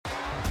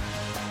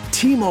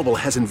T-Mobile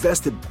has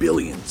invested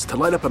billions to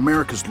light up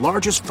America's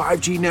largest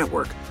 5G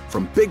network,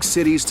 from big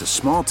cities to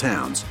small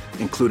towns,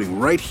 including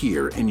right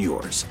here in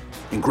yours.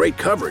 And great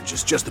coverage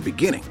is just the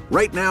beginning.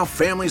 Right now,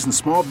 families and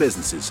small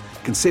businesses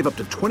can save up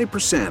to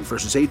 20%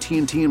 versus AT&T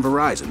and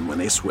Verizon when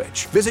they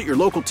switch. Visit your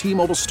local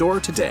T-Mobile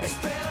store today.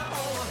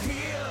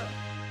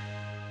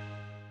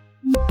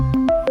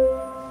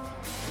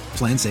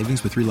 Plan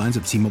savings with 3 lines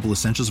of T-Mobile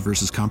Essentials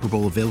versus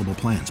comparable available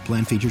plans.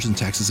 Plan features and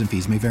taxes and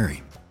fees may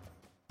vary.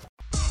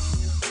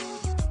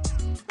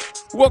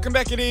 Welcome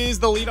back. It is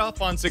the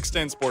leadoff on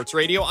 610 Sports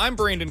Radio. I'm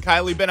Brandon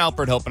Kiley. Ben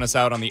Alpert helping us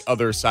out on the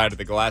other side of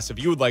the glass.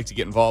 If you would like to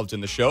get involved in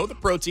the show, the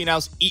Protein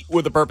House Eat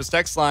with a Purpose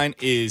text line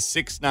is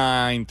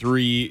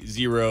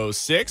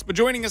 69306. But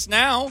joining us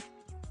now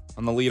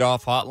on the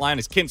leadoff hotline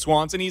is Kent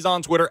Swanson. He's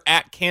on Twitter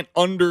at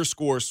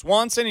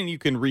Kent_Swanson, and you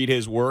can read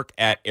his work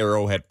at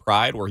Arrowhead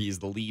Pride, where he's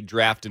the lead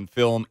draft and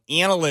film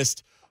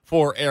analyst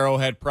for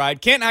Arrowhead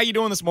Pride. Kent, how you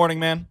doing this morning,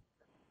 man?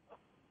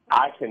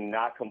 I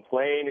cannot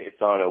complain.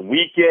 It's on a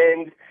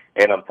weekend,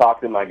 and I'm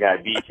talking to my guy,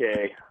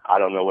 BK. I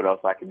don't know what else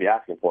I could be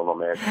asking for, my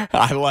man.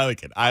 I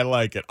like it.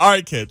 All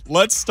right, kid,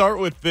 let's start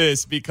with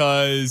this,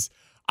 because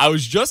I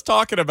was just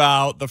talking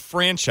about the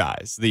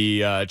franchise,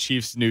 the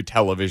Chiefs' new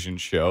television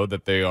show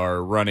that they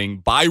are running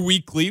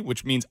bi-weekly,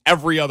 which means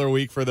every other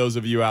week for those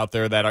of you out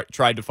there that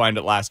tried to find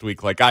it last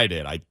week like I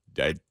did. I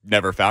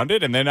never found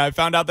it, and then I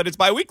found out that it's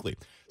bi-weekly.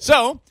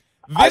 So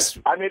I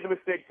made the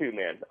mistake too,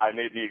 man. I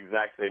made the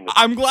exact same mistake.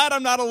 I'm glad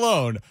I'm not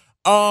alone.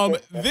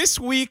 This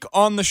week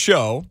on the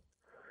show,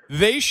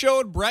 they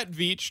showed Brett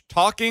Veach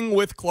talking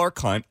with Clark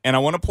Hunt, and I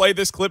want to play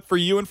this clip for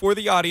you and for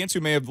the audience who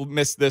may have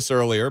missed this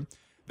earlier.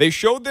 They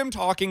showed them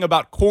talking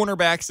about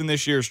cornerbacks in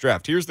this year's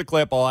draft. Here's the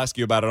clip. I'll ask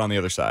you about it on the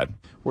other side.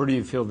 Where do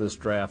you feel this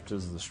draft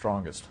is the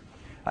strongest?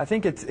 I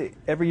think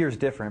every year is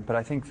different, but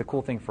I think the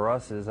cool thing for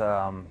us is,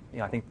 I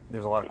think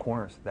there's a lot of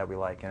corners that we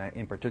like, and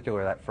in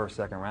particular that first,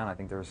 second round, I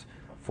think there's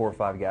 4 or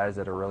 5 guys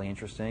that are really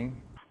interesting.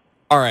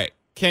 All right,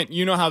 Kent,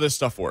 you know how this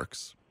stuff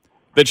works.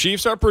 The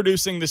Chiefs are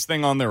producing this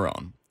thing on their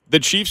own. The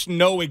Chiefs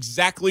know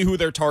exactly who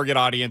their target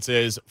audience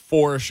is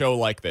for a show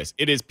like this.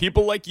 It is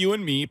people like you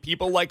and me,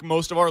 people like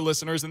most of our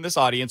listeners in this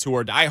audience who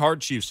are diehard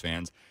Chiefs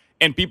fans,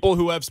 and people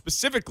who have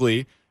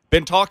specifically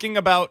been talking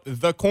about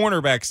the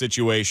cornerback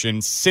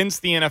situation since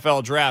the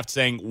NFL draft,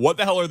 saying, what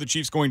the hell are the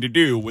Chiefs going to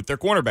do with their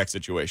cornerback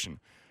situation?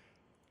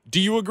 Do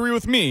you agree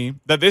with me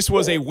that this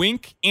was a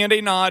wink and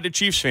a nod to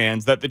Chiefs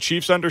fans, that the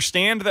Chiefs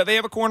understand that they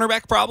have a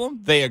cornerback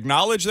problem, they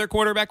acknowledge their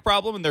cornerback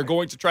problem, and they're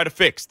going to try to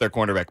fix their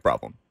cornerback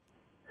problem?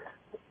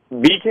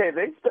 BK,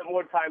 they spent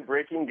more time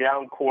breaking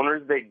down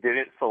corners they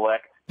didn't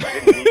select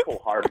than Nico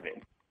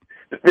Hardman.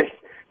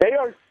 They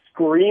are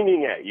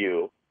screaming at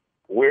you,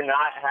 we're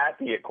not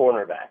happy at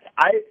cornerback.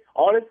 I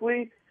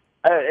honestly,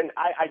 and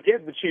I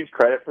give the Chiefs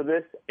credit for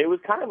this, it was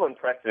kind of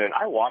unprecedented.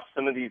 I watched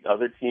some of these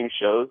other team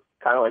shows,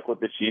 kind of like what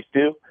the Chiefs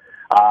do.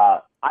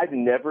 I've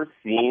never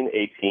seen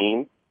a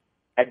team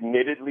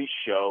admittedly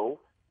show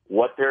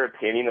what their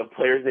opinion of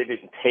players they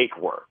didn't take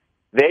were.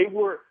 They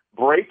were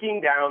breaking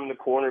down the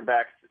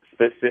cornerbacks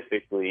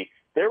specifically.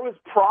 There was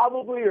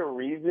probably a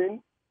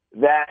reason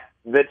that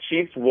the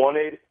Chiefs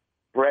wanted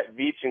Brett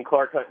Veach and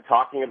Clark Hunt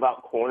talking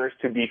about corners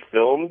to be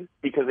filmed,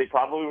 because they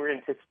probably were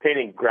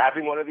anticipating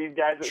grabbing one of these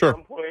guys at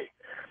some point.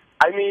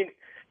 I mean,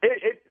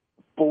 it's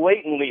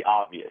blatantly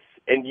obvious.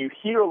 And you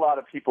hear a lot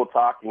of people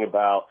talking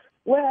about,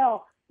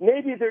 well,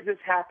 maybe they're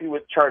just happy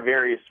with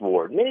Charvarius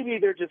Ward. Maybe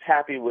they're just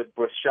happy with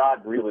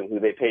Rashad Breeland, who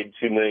they paid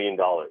 $2 million.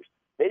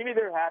 Maybe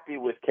they're happy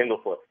with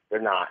Kendall Fuller.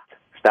 They're not.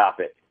 Stop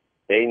it.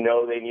 They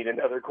know they need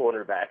another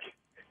cornerback,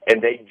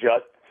 and they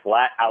just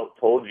flat out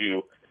told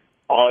you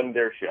on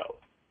their show.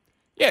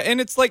 Yeah,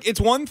 and it's like, it's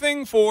one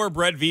thing for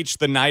Brett Veach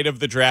the night of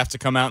the draft to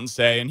come out and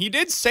say, and he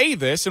did say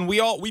this, and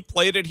we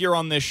played it here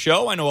on this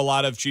show. I know a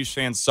lot of Chiefs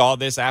fans saw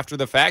this after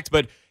the fact,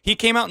 but he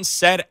came out and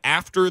said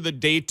after the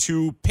day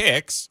 2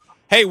 picks,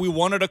 hey, we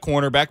wanted a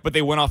cornerback, but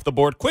they went off the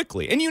board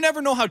quickly. And you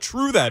never know how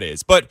true that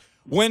is. But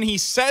when he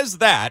says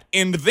that,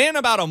 and then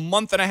about a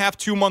month and a half,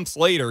 2 months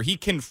later, he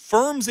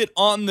confirms it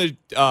on the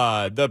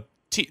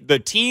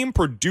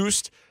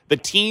team-produced, the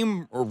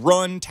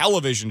team-run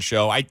television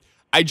show,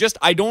 I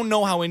don't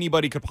know how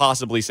anybody could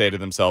possibly say to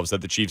themselves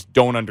that the Chiefs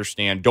don't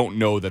understand, don't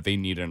know that they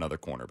need another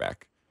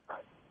cornerback.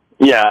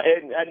 Yeah,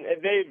 and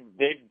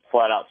they've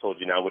flat out told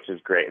you now, which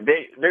is great. And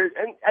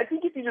I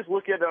think if you just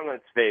look at it on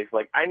its face,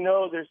 like, I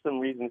know there's some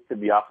reasons to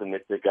be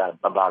optimistic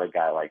about a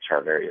guy like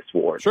Charvarius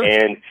Ward. Sure.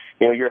 And,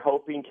 you're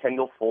hoping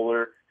Kendall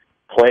Fuller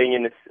playing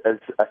in a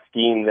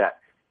scheme that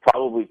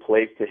probably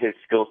plays to his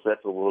skill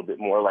sets a little bit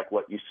more, like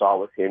what you saw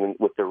with him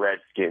with the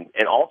Redskins.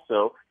 And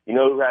also,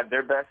 who had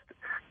their best,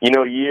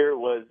 year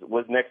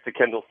was next to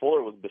Kendall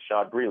Fuller was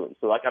Rashad Breeland.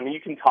 So, you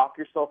can talk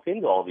yourself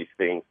into all these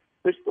things.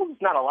 There's still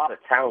just not a lot of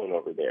talent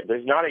over there.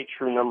 There's not a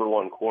true number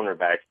one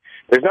cornerback.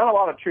 There's not a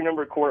lot of true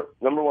number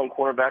one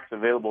cornerbacks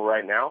available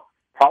right now.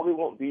 Probably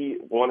won't be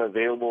one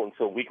available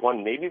until week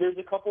 1. Maybe there's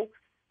a couple.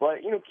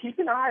 But, keep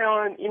an eye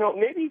on,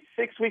 maybe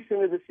 6 weeks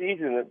into the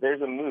season that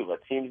there's a move. A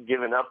team's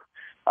given up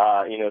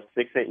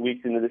 6-8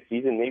 weeks into the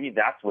season, maybe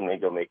that's when they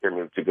go make their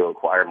move to go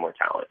acquire more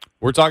talent.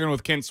 We're talking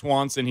with Kent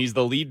Swanson. He's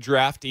the lead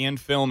draft and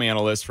film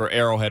analyst for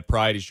Arrowhead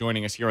Pride. He's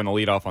joining us here on the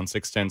leadoff on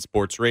 610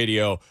 Sports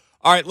Radio.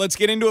 All right, let's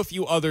get into a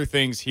few other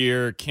things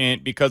here,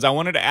 Kent, because I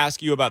wanted to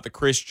ask you about the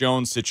Chris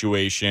Jones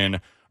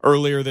situation.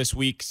 Earlier this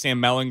week,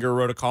 Sam Mellinger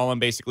wrote a column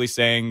basically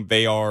saying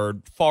they are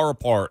far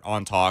apart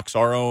on talks.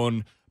 Our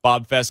own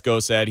Bob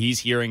Fesco said he's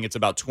hearing it's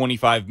about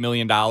 $25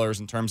 million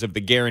in terms of the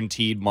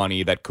guaranteed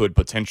money that could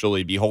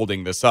potentially be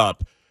holding this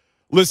up.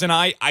 Listen,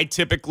 I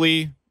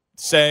typically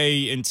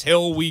say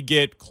until we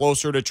get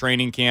closer to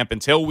training camp,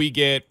 until we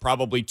get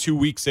probably 2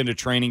 weeks into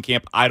training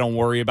camp, I don't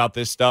worry about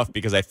this stuff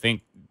because I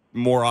think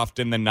more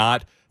often than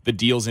not, the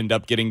deals end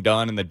up getting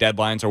done and the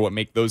deadlines are what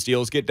make those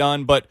deals get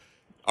done. But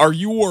are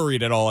you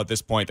worried at all at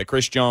this point that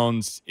Chris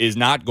Jones is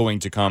not going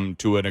to come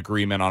to an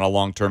agreement on a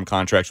long-term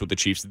contract with the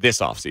Chiefs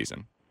this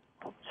offseason?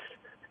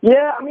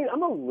 Yeah, I mean,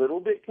 I'm a little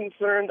bit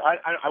concerned.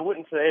 I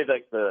wouldn't say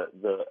like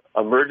the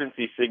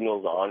emergency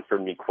signal's on for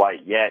me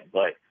quite yet,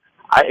 but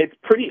it's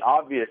pretty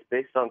obvious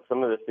based on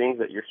some of the things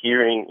that you're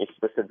hearing,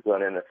 specifically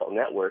on NFL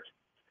Network,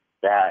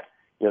 that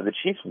the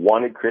Chiefs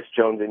wanted Chris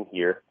Jones in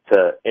here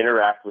to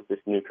interact with this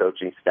new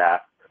coaching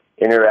staff,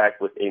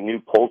 interact with a new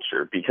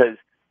culture, because,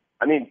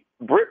 I mean,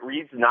 Britt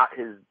Reed's not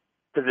his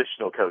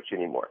positional coach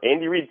anymore.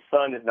 Andy Reid's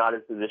son is not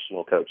his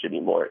positional coach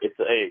anymore.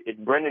 It's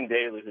Brendan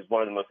Daly, who's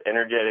one of the most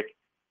energetic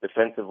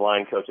defensive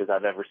line coaches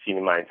I've ever seen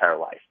in my entire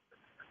life.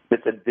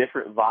 It's a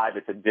different vibe.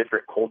 It's a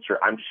different culture.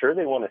 I'm sure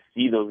they want to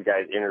see those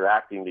guys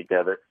interacting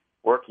together,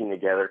 working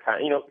together.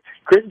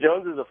 Chris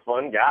Jones is a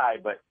fun guy,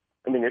 but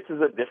I mean, this is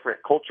a different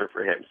culture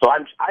for him. So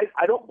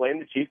I don't blame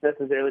the Chiefs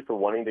necessarily for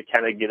wanting to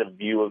kind of get a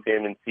view of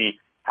him and see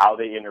how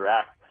they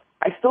interact.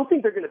 I still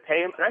think they're going to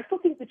pay him, and I still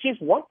think the Chiefs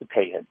want to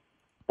pay him.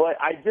 But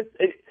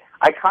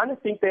I kind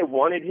of think they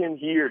wanted him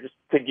here just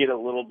to get a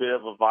little bit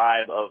of a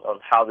vibe of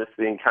how this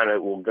thing kind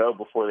of will go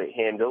before they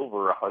hand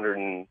over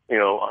 $100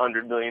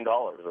 million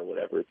or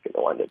whatever it's going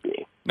to wind up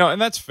being. No,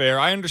 and that's fair.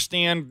 I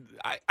understand.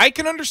 I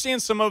can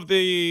understand some of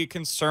the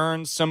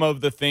concerns, some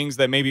of the things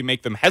that maybe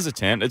make them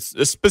hesitant. It's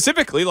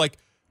specifically like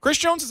Chris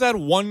Jones has had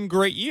one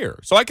great year.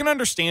 So I can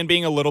understand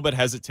being a little bit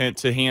hesitant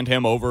to hand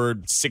him over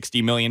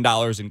 $60 million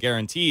in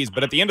guarantees.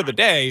 But at the end of the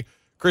day,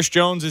 Chris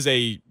Jones is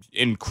a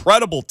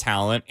incredible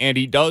talent, and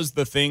he does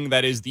the thing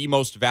that is the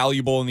most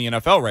valuable in the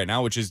NFL right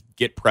now, which is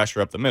get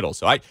pressure up the middle.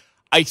 So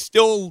I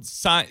still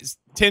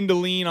tend to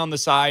lean on the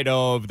side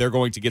of they're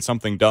going to get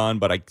something done,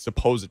 but I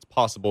suppose it's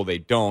possible they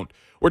don't.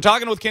 We're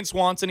talking with Kent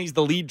Swanson. He's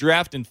the lead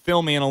draft and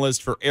film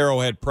analyst for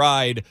Arrowhead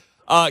Pride.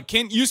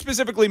 Kent, you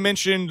specifically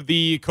mentioned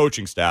the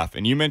coaching staff,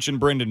 and you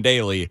mentioned Brendan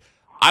Daly.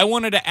 I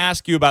wanted to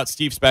ask you about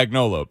Steve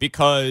Spagnuolo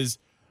because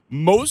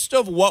most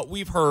of what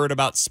we've heard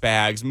about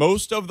Spags,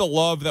 most of the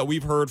love that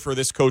we've heard for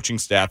this coaching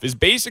staff is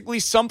basically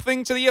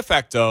something to the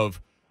effect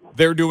of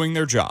they're doing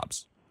their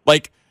jobs.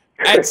 Like,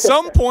 at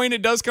some point,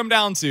 it does come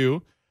down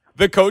to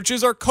the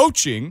coaches are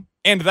coaching,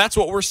 and that's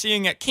what we're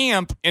seeing at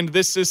camp, and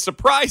this is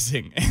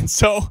surprising. And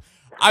so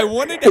I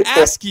wanted to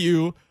ask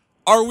you,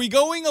 are we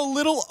going a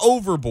little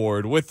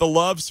overboard with the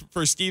loves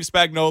for Steve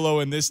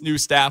Spagnuolo and this new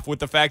staff with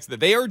the fact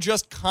that they are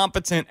just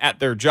competent at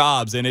their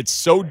jobs, and it's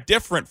so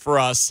different for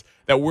us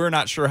that we're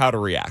not sure how to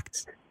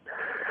react?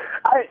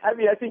 I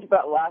mean, I think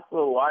that last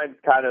little line is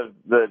kind of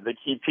the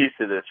key piece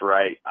of this,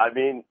 right? I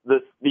mean,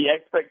 the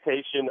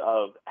expectation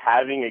of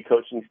having a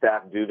coaching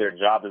staff do their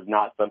job is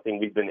not something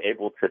we've been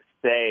able to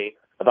say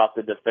about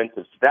the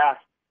defensive staff.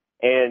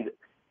 And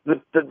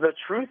the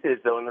truth is,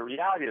 though, and the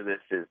reality of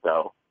this is,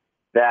 though,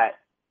 that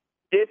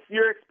if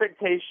your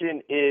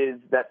expectation is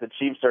that the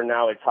Chiefs are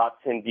now a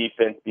top 10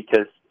 defense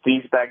because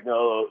Steve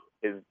Spagnuolo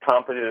is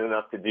competent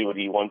enough to do what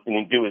he wants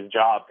and do his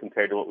job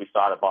compared to what we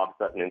saw out of Bob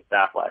Sutton and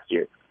staff last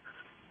year,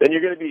 then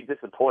you're going to be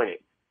disappointed.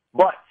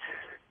 But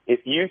if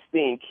you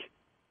think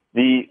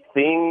the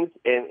things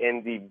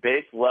and the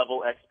base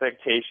level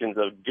expectations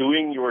of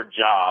doing your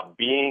job,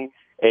 being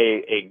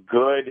a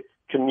good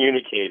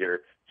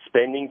communicator,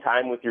 spending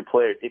time with your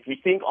players, if you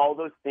think all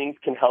those things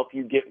can help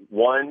you get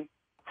 1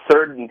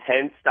 3rd and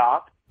 10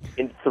 stop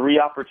in 3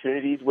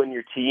 opportunities when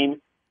your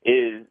team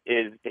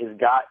has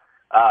got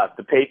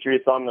the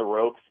Patriots on the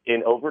ropes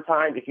in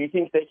overtime, if you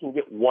think they can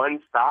get 1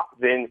 stop,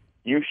 then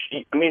you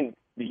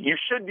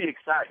should be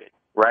excited,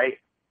 right?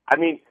 I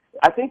mean,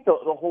 I think the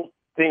whole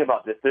thing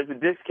about this, there's a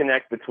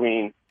disconnect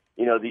between,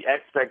 the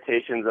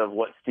expectations of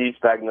what Steve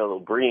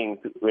Spagnuolo brings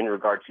in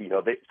regard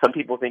to, some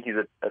people think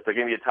they're going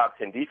to be a top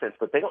 10 defense,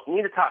 but they don't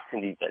need a top 10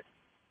 defense.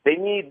 They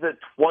need the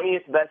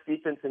 20th best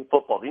defense in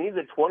football. They need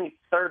the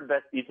 23rd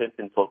best defense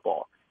in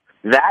football.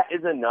 That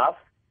is enough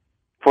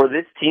for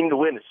this team to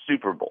win a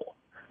Super Bowl.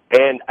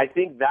 And I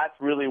think that's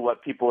really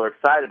what people are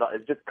excited about,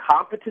 is just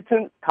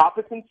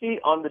competency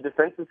on the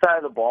defensive side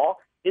of the ball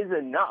is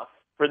enough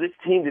for this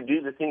team to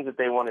do the things that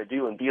they want to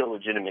do and be a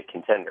legitimate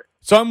contender.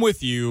 So I'm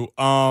with you.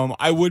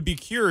 I would be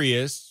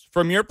curious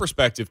from your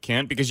perspective,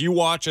 Kent, because you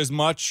watch as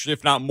much,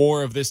 if not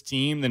more, of this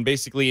team than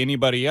basically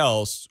anybody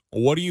else,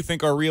 what do you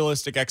think are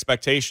realistic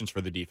expectations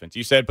for the defense?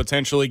 You said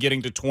potentially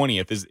getting to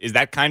 20th. Is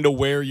that kind of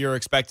where you're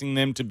expecting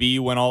them to be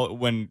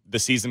when the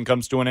season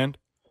comes to an end?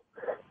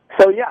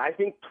 So, yeah, I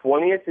think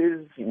 20th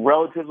is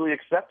relatively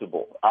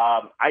acceptable.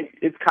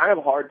 It's kind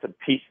of hard to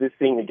piece this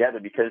thing together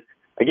because,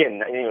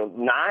 again,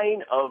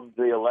 9 of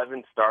the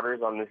 11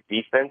 starters on this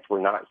defense were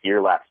not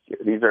here last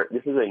year.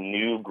 This is a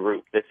new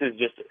group. This is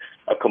just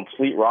a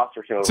complete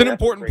roster change. It's an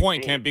important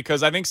point, Kent,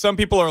 because I think some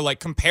people are like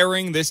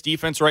comparing this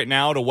defense right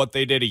now to what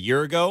they did a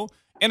year ago,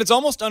 and it's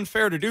almost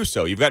unfair to do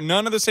so. You've got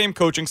none of the same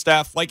coaching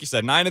staff. Like you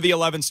said, 9 of the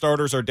 11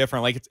 starters are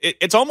different. Like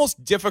it's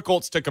almost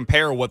difficult to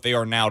compare what they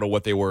are now to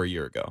what they were a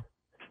year ago.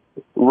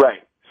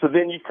 Right. So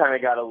then you kind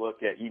of got to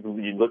look at you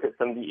look at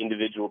some of the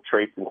individual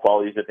traits and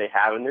qualities that they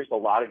have, and there's a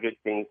lot of good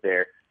things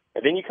there.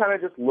 And then you kind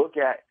of just look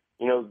at,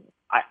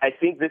 I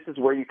think this is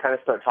where you kind of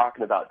start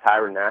talking about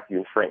Tyrann Mathieu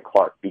and Frank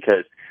Clark,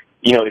 because,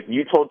 if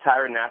you told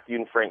Tyrann Mathieu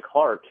and Frank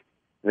Clark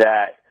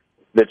that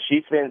the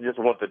Chiefs fans just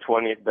want the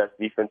 20th best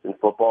defense in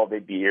football,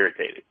 they'd be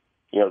irritated.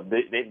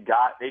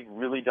 They've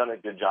really done a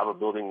good job of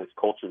building this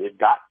culture. They've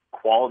got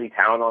quality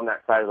talent on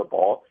that side of the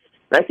ball.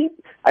 And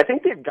I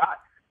think they've got,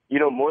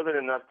 more than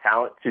enough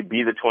talent to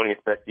be the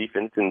 20th best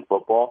defense in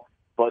football,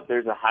 but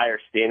there's a higher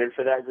standard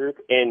for that group.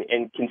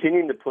 And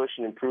continuing to push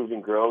and improve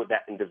and grow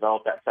that and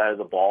develop that side of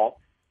the ball,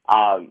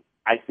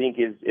 I think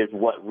is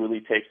what really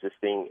takes this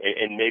thing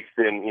and makes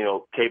them,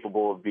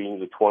 capable of being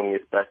the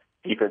 20th best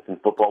defense in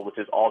football, which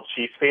is all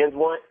Chiefs fans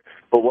want,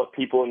 but what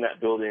people in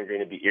that building are going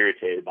to be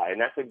irritated by. And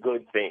that's a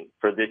good thing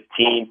for this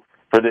team,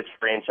 for this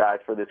franchise,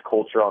 for this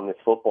culture on this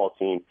football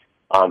team.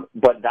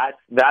 But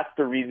that's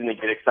the reason to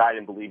get excited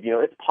and believe,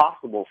 it's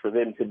possible for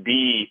them to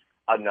be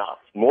enough,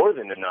 more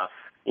than enough.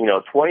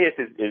 20th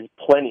is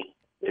plenty.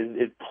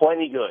 Is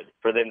plenty good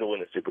for them to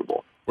win a Super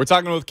Bowl. We're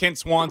talking with Kent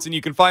Swanson.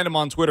 You can find him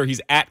on Twitter.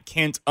 He's at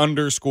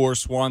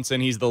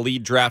Kent_Swanson. He's the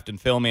lead draft and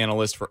film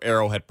analyst for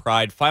Arrowhead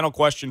Pride. Final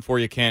question for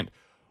you, Kent.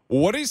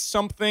 What is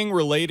something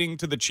relating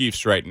to the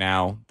Chiefs right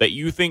now that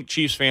you think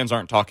Chiefs fans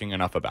aren't talking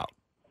enough about?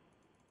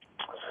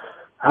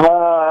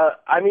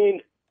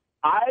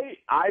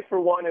 I for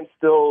one am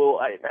still.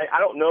 I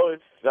don't know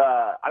if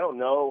I don't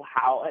know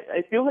how.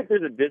 I feel like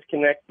there's a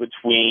disconnect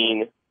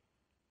between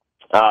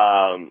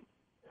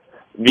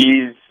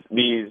these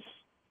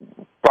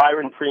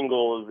Byron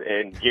Pringles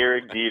and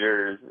Garrett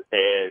Dieters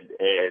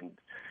and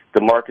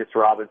DeMarcus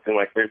Robinson.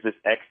 Like there's this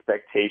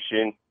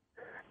expectation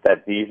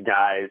that these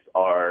guys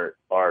are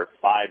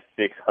 500,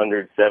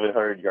 600,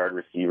 700-yard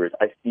receivers.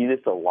 I see this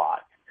a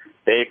lot.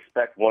 They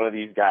expect one of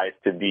these guys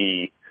to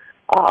be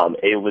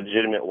a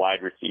legitimate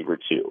wide receiver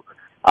too.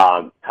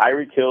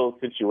 Tyreek Hill's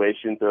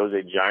situation throws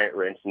a giant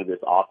wrench into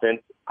this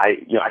offense. I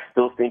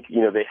still think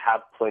they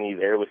have plenty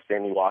there with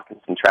Sammy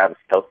Watkins and Travis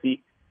Kelce,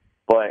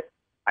 but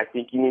I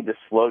think you need to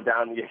slow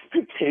down the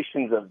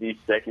expectations of these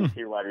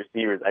second-tier wide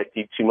receivers. I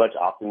see too much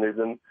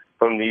optimism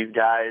from these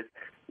guys.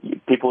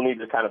 People need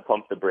to kind of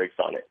pump the brakes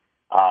on it.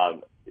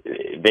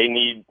 They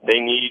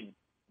need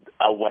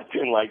a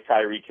weapon like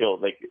Tyreek Hill,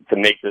 to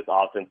make this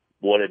offense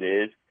what it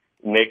is.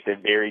 It makes a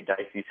very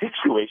dicey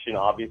situation,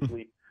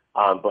 obviously.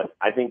 But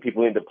I think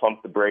people need to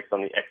pump the brakes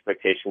on the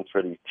expectations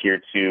for these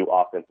Tier 2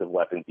 offensive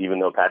weapons, even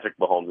though Patrick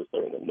Mahomes is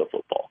throwing them the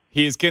football.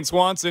 He is Kent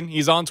Swanson.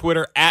 He's on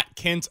Twitter at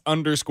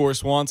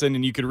Kent_Swanson,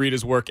 and you can read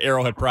his work.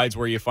 Arrowhead Pride's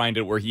where you find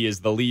it, where he is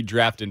the lead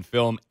draft and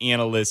film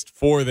analyst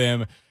for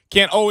them.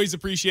 Kent, always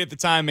appreciate the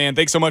time, man.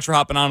 Thanks so much for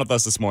hopping on with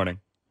us this morning.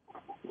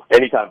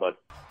 Anytime, bud.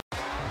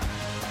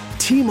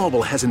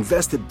 T-Mobile has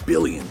invested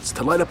billions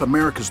to light up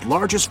America's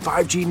largest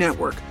 5G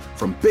network,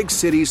 from big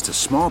cities to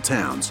small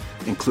towns,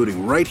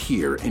 including right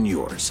here in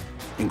yours.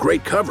 And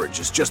great coverage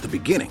is just the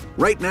beginning.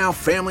 Right now,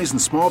 families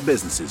and small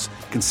businesses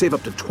can save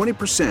up to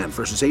 20%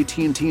 versus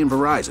AT&T and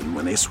Verizon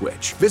when they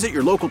switch. Visit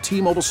your local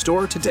T-Mobile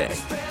store today.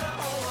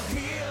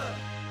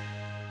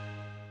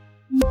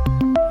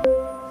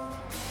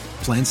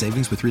 Plan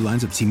savings with 3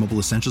 lines of T-Mobile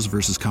Essentials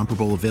versus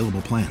comparable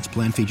available plans.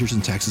 Plan features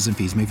and taxes and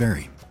fees may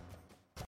vary.